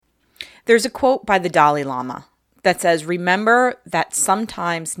There's a quote by the Dalai Lama that says, "Remember that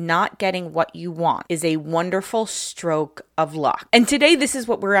sometimes not getting what you want is a wonderful stroke of luck." And today, this is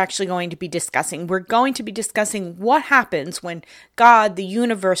what we're actually going to be discussing. We're going to be discussing what happens when God, the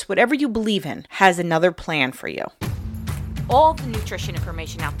universe, whatever you believe in, has another plan for you. All the nutrition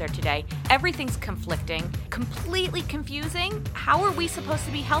information out there today, everything's conflicting, completely confusing. How are we supposed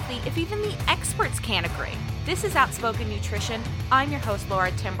to be healthy if even the experts can't agree? This is Outspoken Nutrition. I'm your host,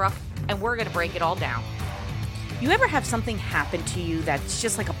 Laura Timbrook, and we're going to break it all down. You ever have something happen to you that's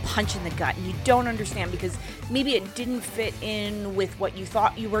just like a punch in the gut and you don't understand because maybe it didn't fit in with what you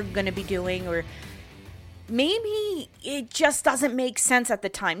thought you were going to be doing, or maybe it just doesn't make sense at the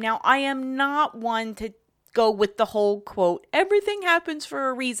time? Now, I am not one to go with the whole quote, everything happens for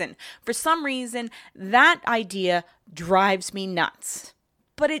a reason. For some reason, that idea drives me nuts.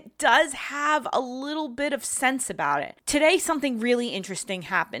 But it does have a little bit of sense about it. Today, something really interesting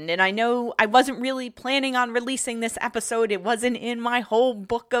happened, and I know I wasn't really planning on releasing this episode. It wasn't in my whole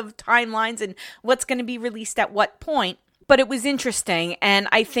book of timelines and what's going to be released at what point, but it was interesting, and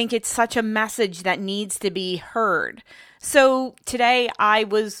I think it's such a message that needs to be heard. So today,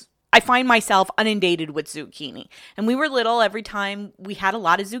 I find myself inundated with zucchini. And we were little, every time we had a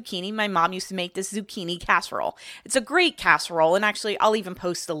lot of zucchini, my mom used to make this zucchini casserole. It's a great casserole, and actually I'll even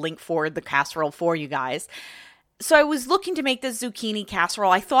post a link for the casserole for you guys. So I was looking to make this zucchini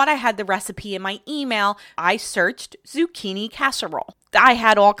casserole. I thought I had the recipe in my email. I searched zucchini casserole. I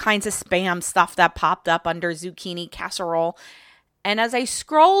had all kinds of spam stuff that popped up under zucchini casserole. And as I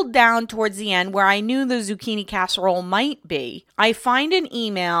scrolled down towards the end where I knew the zucchini casserole might be, I find an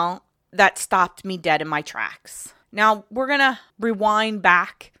email that stopped me dead in my tracks. Now, we're going to rewind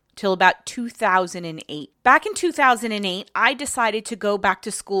back till about 2008. Back in 2008, I decided to go back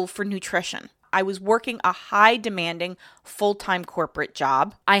to school for nutrition. I was working a high-demanding full-time corporate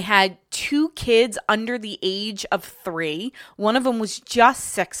job. I had 2 kids under the age of 3. One of them was just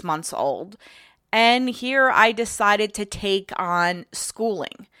 6 months old. And here I decided to take on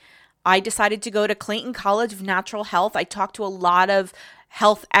schooling. I decided to go to Clayton College of Natural Health. I talked to a lot of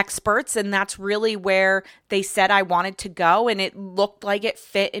health experts, and that's really where they said I wanted to go, and it looked like it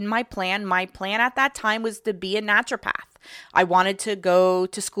fit in my plan. My plan at that time was to be a naturopath. I wanted to go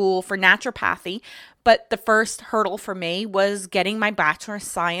to school for naturopathy, but the first hurdle for me was getting my Bachelor of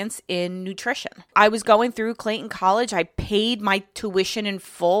Science in nutrition. I was going through Clayton College. I paid my tuition in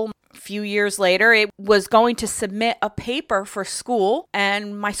full. A few years later, it was going to submit a paper for school,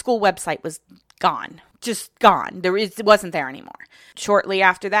 and my school website was gone. Just gone. It wasn't there anymore. Shortly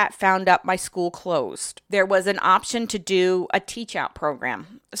after that, found out my school closed. There was an option to do a teach-out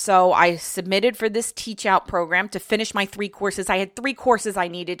program. So I submitted for this teach-out program to finish my 3 courses. I had 3 courses I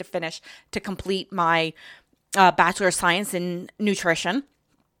needed to finish to complete my Bachelor of Science in Nutrition.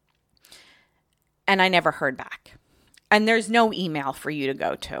 And I never heard back. And there's no email for you to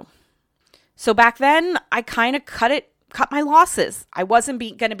go to. So back then, I kind of cut my losses. I wasn't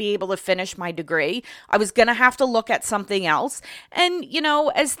going to be able to finish my degree. I was going to have to look at something else. And,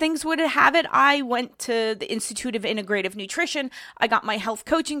 as things would have it, I went to the Institute of Integrative Nutrition. I got my health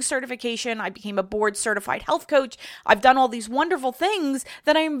coaching certification. I became a board certified health coach. I've done all these wonderful things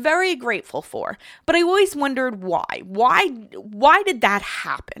that I am very grateful for. But I always wondered why. Why did that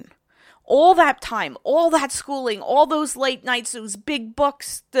happen? All that time, all that schooling, all those late nights, those big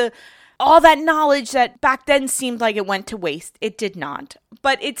books, all that knowledge that back then seemed like it went to waste. It did not,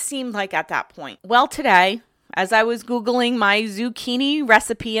 but it seemed like at that point. Well, today, as I was Googling my zucchini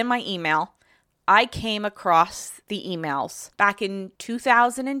recipe in my email, I came across the emails back in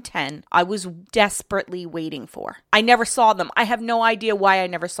 2010 I was desperately waiting for. I never saw them. I have no idea why I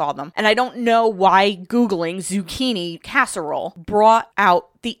never saw them. And I don't know why Googling zucchini casserole brought out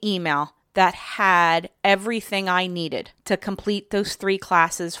the email that had everything I needed to complete those 3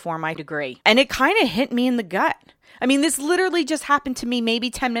 classes for my degree. And it kind of hit me in the gut. I mean, this literally just happened to me maybe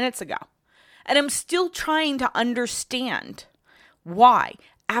 10 minutes ago. And I'm still trying to understand why.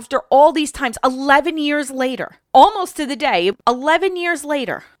 After all these times, 11 years later, almost to the day, 11 years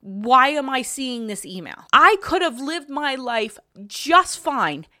later, why am I seeing this email? I could have lived my life just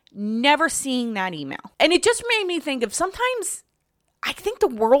fine, never seeing that email. And it just made me think of sometimes I think the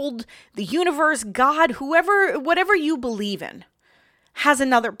world, the universe, God, whatever you believe in, has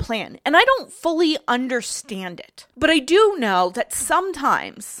another plan. And I don't fully understand it. But I do know that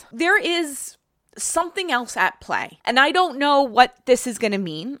sometimes there is something else at play. And I don't know what this is going to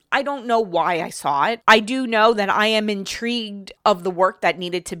mean. I don't know why I saw it. I do know that I am intrigued of the work that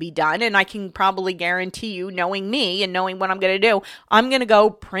needed to be done. And I can probably guarantee you, knowing me and knowing what I'm going to do, I'm going to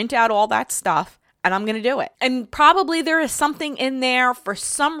go print out all that stuff and I'm going to do it. And probably there is something in there for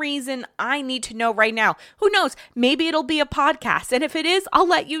some reason I need to know right now. Who knows? Maybe it'll be a podcast. And if it is, I'll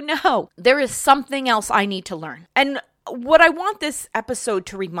let you know. There is something else I need to learn. And what I want this episode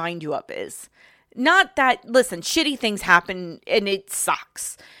to remind you of is not that, listen, shitty things happen and it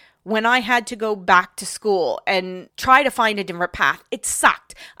sucks. When I had to go back to school and try to find a different path, it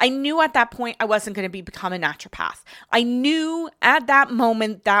sucked. I knew at that point I wasn't going to become a naturopath. I knew at that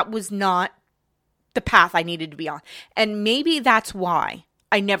moment that was not the path I needed to be on. And maybe that's why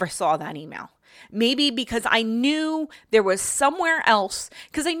I never saw that email. Maybe because I knew there was somewhere else,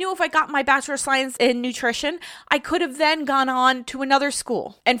 because I knew if I got my Bachelor of Science in Nutrition, I could have then gone on to another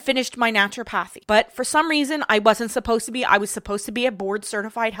school and finished my naturopathy. But for some reason, I wasn't supposed to be. I was supposed to be a board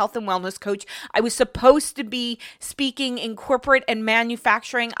certified health and wellness coach. I was supposed to be speaking in corporate and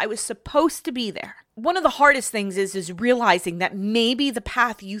manufacturing. I was supposed to be there. One of the hardest things is realizing that maybe the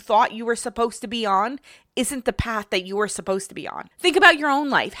path you thought you were supposed to be on isn't the path that you were supposed to be on. Think about your own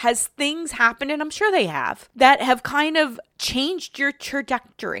life. Has things happened, and I'm sure they have, that have kind of changed your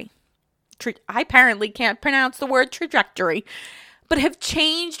trajectory? I apparently can't pronounce the word trajectory, but have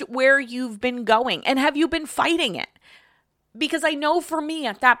changed where you've been going. And have you been fighting it? Because I know for me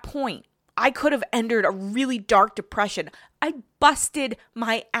at that point, I could have entered a really dark depression. I busted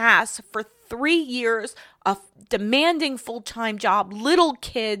my ass for 3 years, a demanding full-time job, little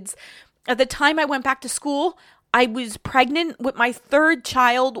kids. At the time I went back to school, I was pregnant with my third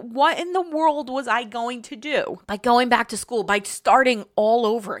child. What in the world was I going to do by going back to school, by starting all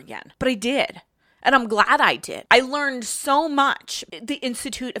over again? But I did. And I'm glad I did. I learned so much at the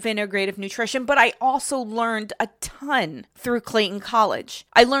Institute of Integrative Nutrition, but I also learned a ton through Clayton College.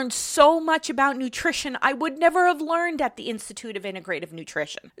 I learned so much about nutrition I would never have learned at the Institute of Integrative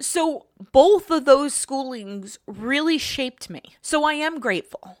Nutrition. So both of those schoolings really shaped me. So I am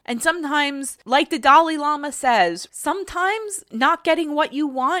grateful. And sometimes, like the Dalai Lama says, sometimes not getting what you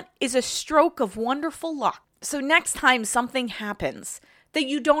want is a stroke of wonderful luck. So next time something happens that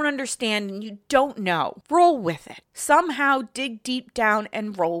you don't understand and you don't know, roll with it. Somehow dig deep down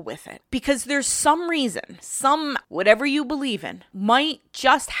and roll with it. Because there's some reason, whatever you believe in, might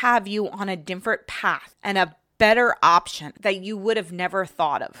just have you on a different path and a better option that you would have never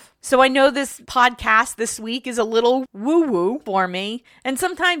thought of. So I know this podcast this week is a little woo-woo for me, and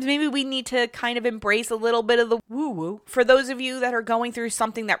sometimes maybe we need to kind of embrace a little bit of the woo-woo for those of you that are going through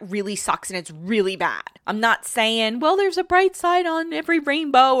something that really sucks and it's really bad. I'm not saying, well, there's a bright side on every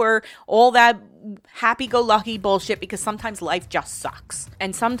rainbow or all that happy-go-lucky bullshit, because sometimes life just sucks.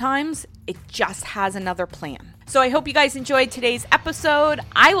 And sometimes it just has another plan. So I hope you guys enjoyed today's episode.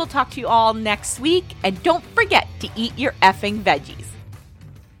 I will talk to you all next week. And don't forget to eat your effing veggies.